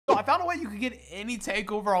I found a way you could get any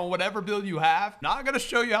takeover on whatever build you have. Not gonna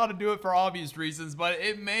show you how to do it for obvious reasons, but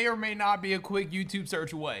it may or may not be a quick YouTube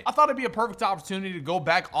search away. I thought it'd be a perfect opportunity to go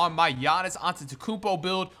back on my GIANNIS Antetokounmpo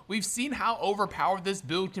build. We've seen how overpowered this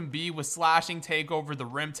build can be with slashing takeover, the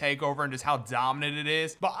rim takeover, and just how dominant it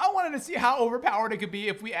is. But I wanted to see how overpowered it could be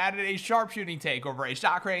if we added a sharpshooting takeover, a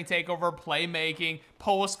shot creating takeover, playmaking,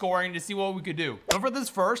 post scoring, to see what we could do. But for this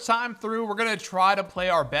first time through, we're gonna try to play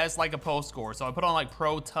our best like a post scorer. So I put on like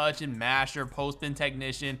pro touch and masher, post spin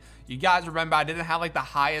technician. You guys remember I didn't have like the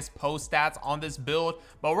highest post stats on this build,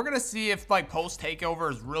 but we're gonna see if like post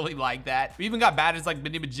takeover is really like that. We even got badges like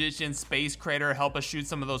mini magician, space creator, help us shoot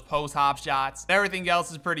some of those post hop shots. Everything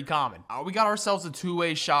else is pretty common. We got ourselves a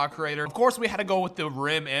two-way shot creator. Of course, we had to go with the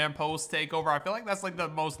rim and post takeover. I feel like that's like the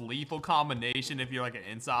most lethal combination if you're like an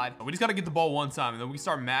inside. We just gotta get the ball one time and then we can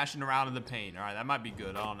start mashing around in the paint. All right, that might be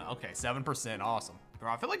good. I don't know. Okay, 7%, awesome.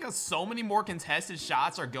 Bro, I feel like so many more contested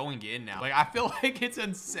shots are going in now. Like, I feel like it's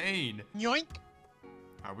insane. Yoink.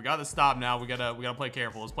 All right, we got to stop now. We gotta play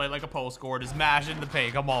careful. Let's play like a post score. Just mash it in the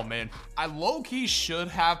paint. Come on, man. I low-key should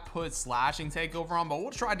have put slashing takeover on, but we'll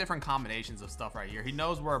try different combinations of stuff right here. He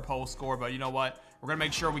knows we're a post score, but you know what? We're gonna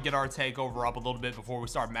make sure we get our takeover up a little bit before we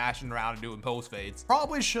start mashing around and doing post fades.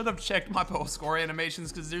 Probably should have checked my post score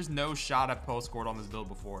animations because there's no shot I've post scored on this build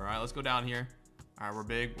before. All right, let's go down here. All right,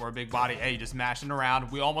 we're a big body. Hey, just mashing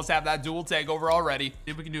around. We almost have that dual takeover already.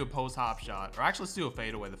 See if we can do a post hop shot. Or actually, let's do a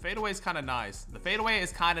fadeaway. The fadeaway is kind of nice. The fadeaway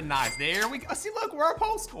is kind of nice. There we go. See, look, we're a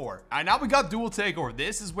post score. All right, now we got dual takeover.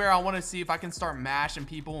 This is where I want to see if I can start mashing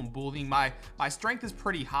people and bullying. My strength is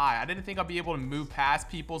pretty high. I didn't think I'd be able to move past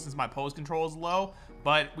people since my post control is low.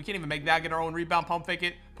 But we can't even make that, get our own rebound, pump fake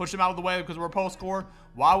it, push them out of the way because we're a post score.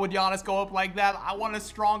 Why would Giannis go up like that? I want a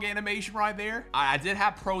strong animation right there. I did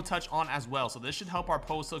have pro touch on as well, so this should help our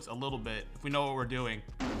post hooks a little bit if we know what we're doing.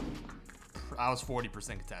 I was 40%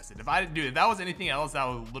 contested. If I didn't do it, if that was anything else, that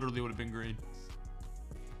literally would have been green.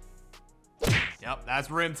 Yep, that's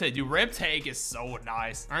rim take. Dude, rim take is so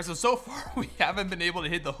nice. All right, so far we haven't been able to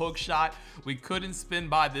hit the hook shot. We couldn't spin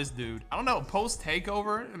by this dude. I don't know, post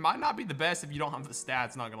takeover, it might not be the best if you don't have the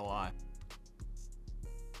stats, not gonna lie.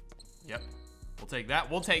 Yep, we'll take that.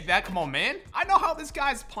 We'll take that. Come on, man. I know how this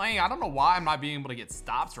guy's playing. I don't know why I'm not being able to get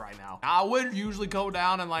stops right now. I would usually go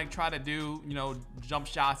down and like try to do, you know, jump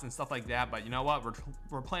shots and stuff like that. But you know what?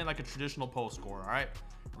 We're playing like a traditional post scorer, all right?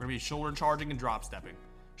 We're gonna be shoulder charging and drop stepping.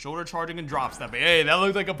 Shoulder charging and drop stepping. Hey, that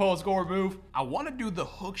looks like a post score move. I want to do the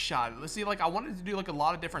hook shot. Let's see, like I wanted to do like a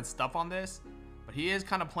lot of different stuff on this, but he is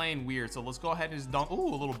kind of playing weird. So let's go ahead and just dunk. Ooh,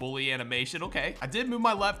 a little bully animation. Okay. I did move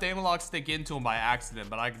my left analog stick into him by accident,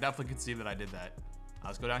 but I definitely could see that I did that.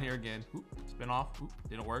 Let's go down here again. Ooh, spin off. Ooh,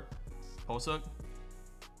 didn't work. Post hook.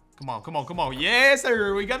 Come on, come on, come on. Yes,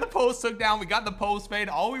 sir. We got the post hook down. We got the post fade.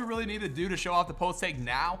 All we really need to do to show off the post take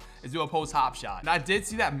now is do a post hop shot. And I did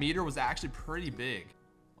see that meter was actually pretty big.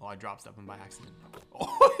 Oh, I dropped stepping by accident.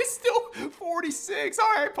 Oh, it's still 46. All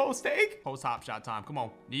right, post take. Post hop shot time. Come on.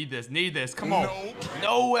 Need this. Need this. Come on.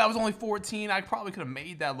 No, that was only 14. I probably could have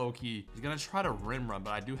made that low key. He's going to try to rim run, but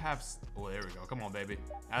I do have. Oh, there we go. Come on, baby.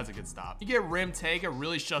 That's a good stop. You get rim take, it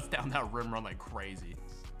really shuts down that rim run like crazy.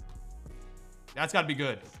 That's got to be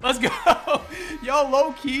good. Let's go. Yo,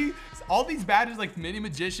 low key. All these badges like mini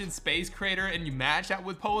magician, space creator, and you match that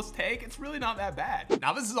with post take, it's really not that bad.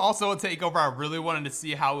 Now this is also a takeover I really wanted to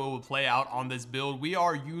see how it would play out on this build. We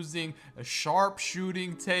are using a sharp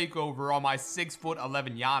shooting takeover on my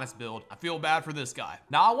 6'11" Giannis build. I feel bad for this guy.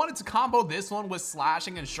 Now I wanted to combo this one with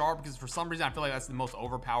slashing and sharp because for some reason I feel like that's the most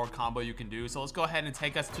overpowered combo you can do. So let's go ahead and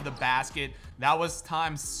take us to the basket. That was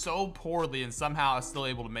timed so poorly and somehow I was still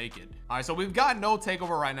able to make it. All right, so we've got no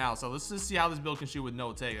takeover right now. So let's just see how this build can shoot with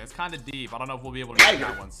no take. That's kind of deep. I don't know if we'll be able to make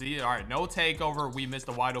that one. See, all right, no takeover. We missed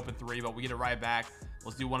a wide open three, but we get it right back.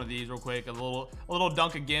 Let's do one of these real quick. A little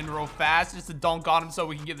dunk again real fast, just to dunk on him so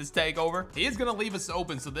we can get this takeover. He is gonna leave us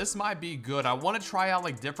open, so this might be good. I want to try out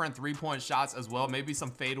like different three-point shots as well, maybe some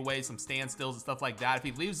fadeaways, some standstills and stuff like that. If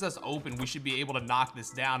he leaves us open, we should be able to knock this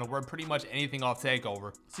down and we're pretty much anything off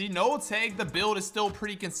takeover. See, no take, the build is still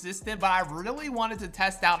pretty consistent, but I really wanted to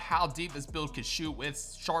test out how deep this build could shoot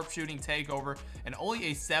with sharpshooting takeover and only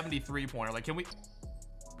a 73 pointer. Like, can we?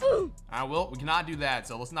 All right, well, we cannot do that,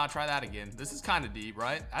 so let's not try that again. This is kind of deep,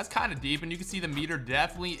 right? That's kind of deep, and you can see the meter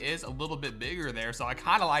definitely is a little bit bigger there, so I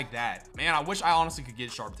kind of like that. Man, I wish I honestly could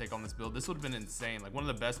get sharp take on this build. This would have been insane. Like, one of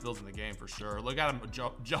the best builds in the game for sure. Look at him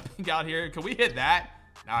jumping out here. Can we hit that?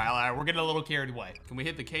 All right, we're getting a little carried away. Can we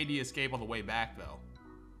hit the KD escape on the way back, though?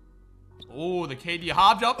 Oh, the KD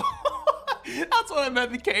hop jump. That's what I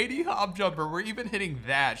meant, the KD hop jumper. We're even hitting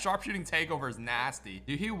that. Sharpshooting takeover is nasty.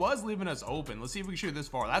 Dude, he was leaving us open. Let's see if we can shoot this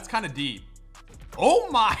far. That's kind of deep. Oh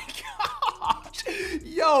my gosh.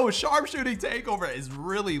 Yo, sharpshooting takeover is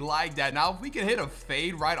really like that. Now, if we can hit a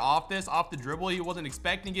fade right off this, off the dribble, he wasn't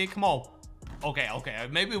expecting it. Come on. Okay.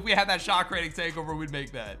 Maybe if we had that shot creating takeover, we'd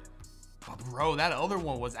make that. But bro, that other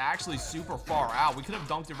one was actually super far out. We could have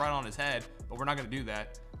dunked it right on his head, but we're not gonna do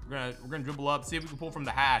that. We're gonna dribble up, see if we can pull from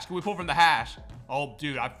the hash. Can we pull from the hash? Oh,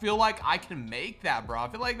 dude, I feel like I can make that, bro. I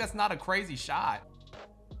feel like that's not a crazy shot.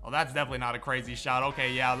 Oh, that's definitely not a crazy shot.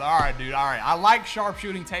 Okay, yeah, all right, dude, all right. I like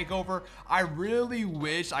sharpshooting takeover. I really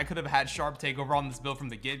wish I could have had sharp takeover on this build from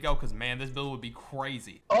the get-go, because, man, this build would be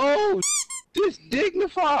crazy. Oh, just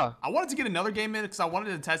dignify. I wanted to get another game in because I wanted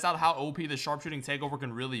to test out how OP the sharpshooting takeover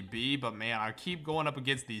can really be, but, man, I keep going up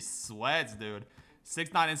against these sweats, dude.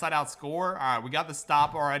 6-9 inside out score. All right, we got the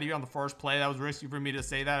stop already on the first play. That was risky for me to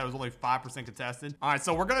say that. It was only 5% contested. All right,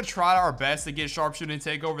 so we're gonna try our best to get sharpshooting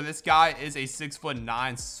takeover. This guy is a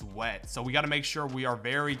 6'9" sweat, so we got to make sure we are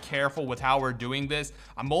very careful with how we're doing this.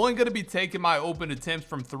 I'm only gonna be taking my open attempts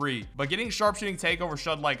from 3, but getting sharpshooting takeover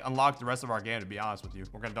should like unlock the rest of our game, to be honest with you.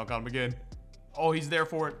 We're gonna dunk on him again. Oh, he's there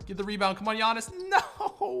for it. Get the rebound. Come on, Giannis.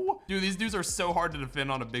 No, dude, these dudes are so hard to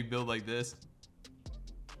defend on a big build like this.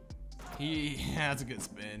 That's a good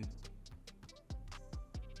spin.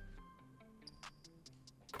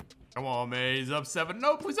 Come on, man. He's up 7.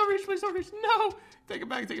 No, please don't reach. Please don't reach. No. Take it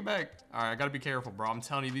back. Take it back. All right, I got to be careful, bro. I'm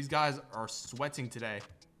telling you, these guys are sweating today.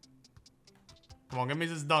 Come on, give me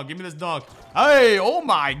this dunk. Give me this dunk. Hey, oh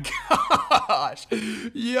my gosh.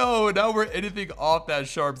 Yo, now we're anything off that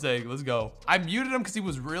sharp take. Let's go. I muted him because he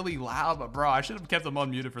was really loud, but bro, I should have kept him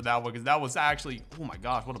unmuted for that one because that was actually, oh my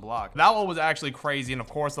gosh, what a block. That one was actually crazy. And of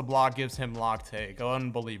course, the block gives him lock take.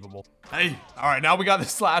 Unbelievable. Hey, all right, now we got the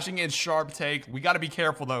slashing and sharp take. We got to be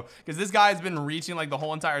careful though, because this guy has been reaching like the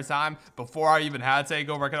whole entire time before I even had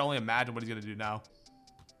takeover. I can only imagine what he's going to do now.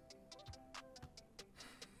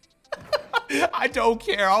 I don't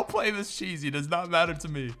care. I'll play this cheesy. It does not matter to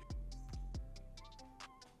me.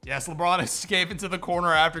 Yes, LeBron escaped into the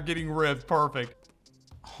corner after getting ripped. Perfect.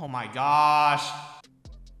 Oh my gosh.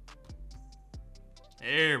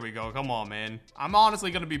 There we go. Come on, man. I'm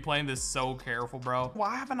honestly going to be playing this so careful, bro.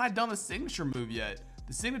 Why haven't I done the signature move yet?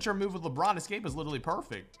 The signature move with LeBron escape is literally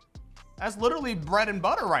perfect. That's literally bread and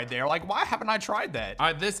butter right there. Like, why haven't I tried that? All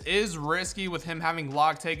right, this is risky with him having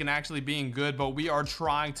lock take and actually being good, but we are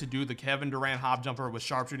trying to do the Kevin Durant hop jumper with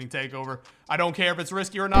sharpshooting takeover. I don't care if it's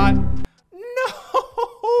risky or not. No,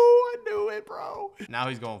 I knew it, bro. Now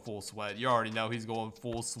he's going full sweat. You already know he's going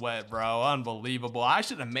full sweat, bro. Unbelievable. I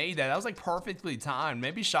should have made that. That was like perfectly timed.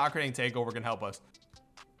 Maybe shot creating takeover can help us.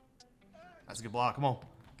 That's a good block. Come on,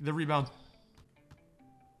 get the rebound.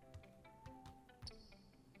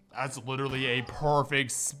 That's literally a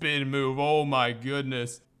perfect spin move. Oh my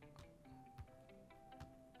goodness.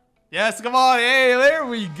 Yes, come on. Hey, there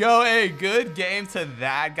we go. Hey, good game to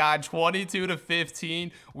that guy.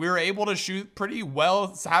 22-15. We were able to shoot pretty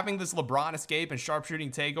well. Having this LeBron escape and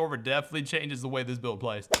sharpshooting takeover definitely changes the way this build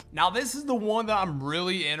plays. Now, this is the one that I'm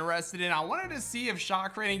really interested in. I wanted to see if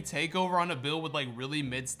shot creating takeover on a build with like really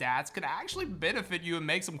mid stats could actually benefit you and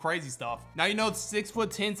make some crazy stuff. Now, you know,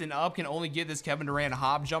 6'10" and up can only get this Kevin Durant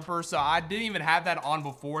hop jumper. So I didn't even have that on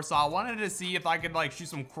before. So I wanted to see if I could like shoot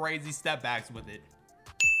some crazy step backs with it.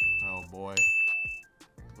 Oh boy,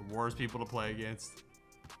 the worst people to play against.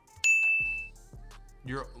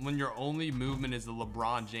 When your only movement is the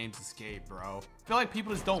LeBron James escape, bro. I feel like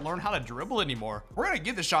people just don't learn how to dribble anymore. We're gonna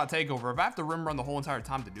get the shot takeover. If I have to rim run the whole entire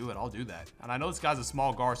time to do it, I'll do that. And I know this guy's a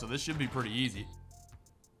small guard, so this should be pretty easy.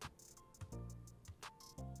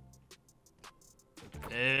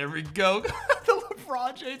 There we go. The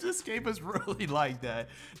LeBron James escape is really like that.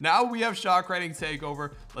 Now we have shot creating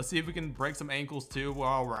takeover. Let's see if we can break some ankles too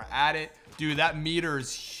while we're at it. Dude, that meter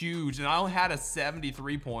is huge. And I only had a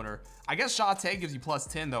 73 pointer. I guess shot take gives you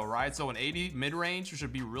 +10 though, right? So an 80 mid-range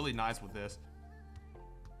should be really nice with this.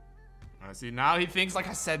 All right, see, now he thinks, like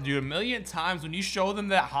I said, dude, a million times when you show them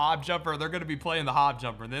that hop jumper, they're going to be playing the hop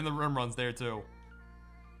jumper. And then the rim run's there too.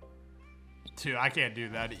 Dude, I can't do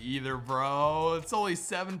that either, bro. It's only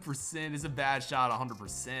 7%. It's a bad shot,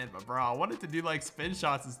 100%. But, bro, I wanted to do, like, spin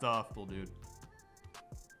shots and stuff. Cool, dude.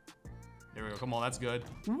 There we go. Come on, that's good.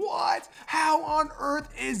 What? How on earth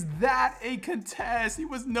is that a contest? He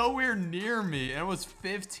was nowhere near me, and it was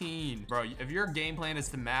 15. Bro, if your game plan is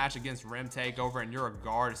to match against rim takeover, and you're a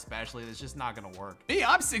guard especially, it's just not going to work. Hey,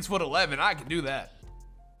 I'm 6'11". I can do that.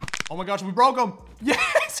 Oh, my gosh, we broke him.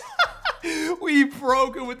 Yes! We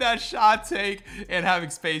broke it with that shot take and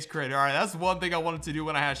having space creator. All right, that's one thing I wanted to do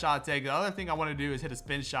when I had shot take. The other thing I want to do is hit a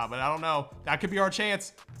spin shot, but I don't know. That could be our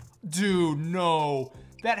chance. Dude, no.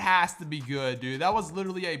 That has to be good, dude. That was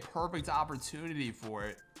literally a perfect opportunity for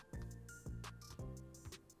it.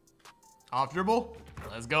 Off dribble.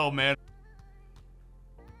 Let's go, man.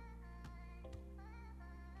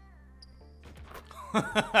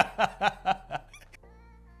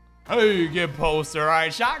 Hey, get poster. All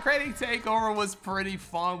right, shot creating takeover was pretty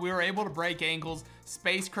fun. We were able to break ankles,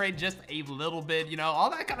 space crate just a little bit, you know, all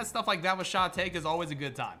that kind of stuff like that with shot take is always a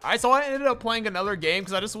good time. All right, so I ended up playing another game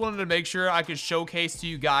because I just wanted to make sure I could showcase to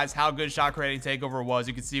you guys how good shot creating takeover was.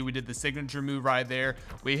 You can see we did the signature move right there.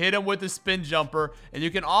 We hit him with the spin jumper, and you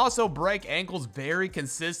can also break ankles very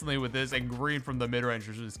consistently with this and green from the mid-range,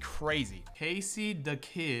 which is crazy. Casey the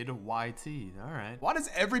Kid YT. All right. Why does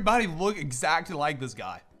everybody look exactly like this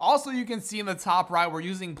guy? Also, you can see in the top right, we're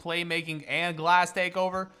using playmaking and glass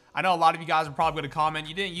takeover. I know a lot of you guys are probably going to comment,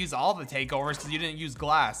 you didn't use all the takeovers because you didn't use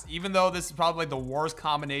glass. Even though this is probably like the worst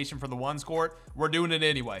combination for the ones court, we're doing it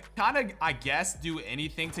anyway. Kind of, I guess, do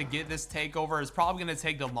anything to get this takeover is probably going to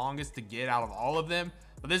take the longest to get out of all of them.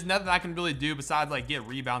 But there's nothing I can really do besides like get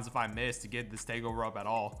rebounds if I miss to get this takeover up at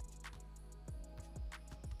all.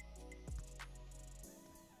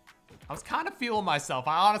 I was kind of feeling myself.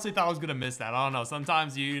 I honestly thought I was going to miss that. I don't know.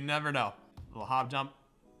 Sometimes you never know. Little hop jump.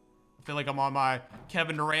 I feel like I'm on my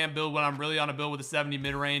Kevin Durant build when I'm really on a build with a 70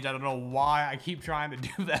 mid-range. I don't know why I keep trying to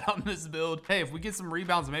do that on this build. Hey, if we get some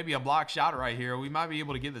rebounds, maybe a block shot right here, we might be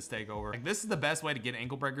able to get this takeover. Like, this is the best way to get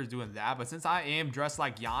ankle breakers doing that. But since I am dressed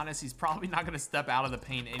like Giannis, he's probably not going to step out of the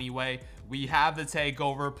paint anyway. We have the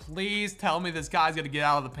takeover. Please tell me this guy's going to get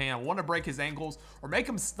out of the paint. I want to break his ankles or make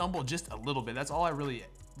him stumble just a little bit. That's all I really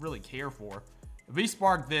care for. If we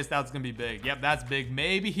spark this, that's gonna be big. Yep, that's big.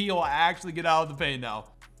 Maybe he'll actually get out of the paint now.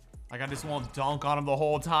 Like, I just want to dunk on him the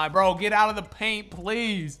whole time. Bro, get out of the paint,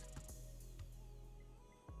 please.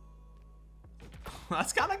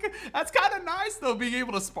 That's kind of nice though, being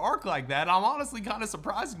able to spark like that. I'm honestly kind of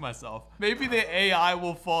surprising myself. Maybe the AI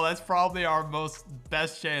will fall. That's probably our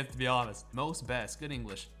best chance, to be honest. Most best, good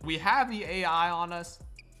English. We have the AI on us.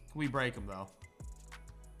 Can we break him though?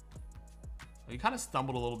 He kind of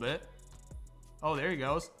stumbled a little bit. Oh, there he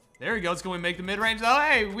goes. There he goes. Can we make the mid-range? Oh,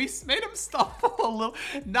 hey, we made him stumble a little.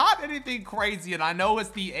 Not anything crazy. And I know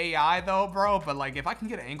it's the AI though, bro. But like, if I can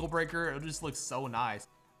get an ankle breaker, it'll just look so nice.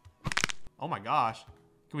 Oh my gosh.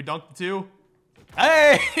 Can we dunk the two?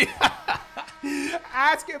 Hey!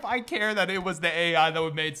 Ask if I care that it was the AI that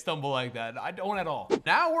would made stumble like that. I don't at all.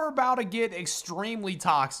 Now we're about to get extremely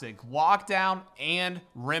toxic. Lockdown and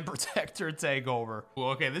rim protector takeover.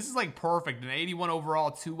 Okay, this is like perfect. An 81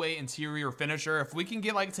 overall two-way interior finisher. If we can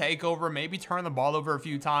get like takeover, maybe turn the ball over a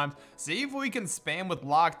few times, see if we can spam with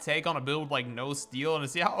lock take on a build with like no steal and to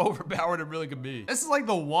see how overpowered it really could be. This is like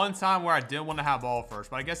the one time where I didn't want to have ball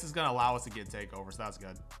first, but I guess it's gonna allow us to get takeover, so that's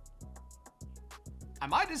good. I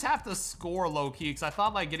might just have to score low-key because I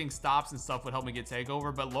thought like getting stops and stuff would help me get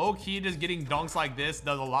takeover, but low-key just getting dunks like this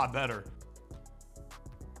does a lot better.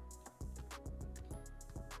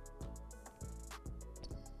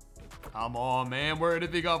 Come on, man. Where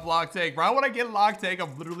did they go off lock take? Right when I get lock take,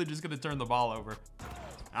 I'm literally just going to turn the ball over.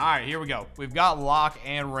 All right, here we go. We've got lock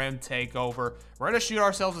and rim takeover. We're going to shoot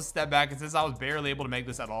ourselves a step back, and since I was barely able to make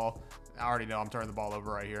this at all, I already know I'm turning the ball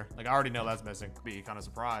over right here. Like, I already know that's missing. Be kind of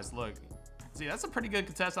surprised. Look. See, that's a pretty good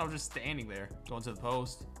contest. I was just standing there. Going to the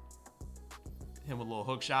post. Hit him with a little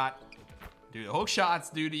hook shot. Dude, the hook shots,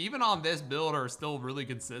 dude, even on this build are still really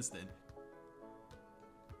consistent.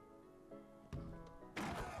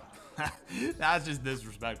 That's just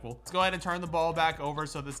disrespectful. Let's go ahead and turn the ball back over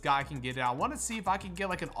so this guy can get it. I want to see if I can get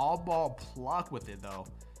like an all ball pluck with it though.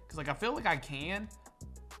 Because like I feel like I can.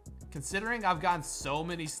 Considering I've gotten so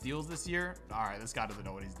many steals this year. All right, this guy doesn't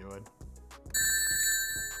know what he's doing.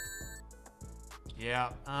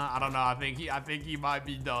 Yeah, I don't know. I think he might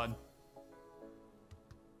be done.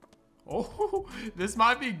 Oh, this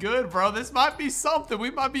might be good, bro. This might be something.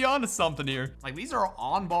 We might be onto something here. Like, these are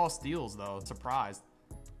on-ball steals, though. Surprised.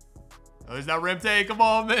 Oh, there's that rim take. Come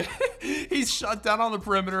on, man. He's shut down on the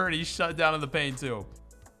perimeter, and he's shut down in the paint, too.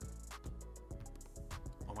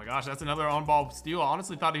 Oh, my gosh. That's another on-ball steal. I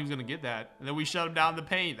honestly thought he was going to get that. And then we shut him down in the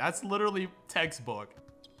paint. That's literally textbook.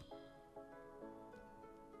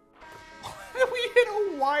 We hit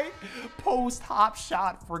a white post hop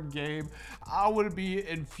shot for game. I would be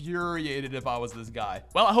infuriated if I was this guy.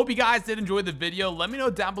 Well, I hope you guys did enjoy the video. Let me know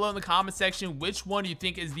down below in the comment section which one you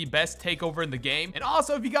think is the best takeover in the game. And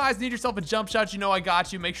also, if you guys need yourself a jump shot, you know I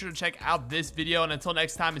got you. Make sure to check out this video. And until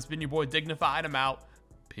next time, it's been your boy Dignified. I'm out.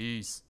 Peace.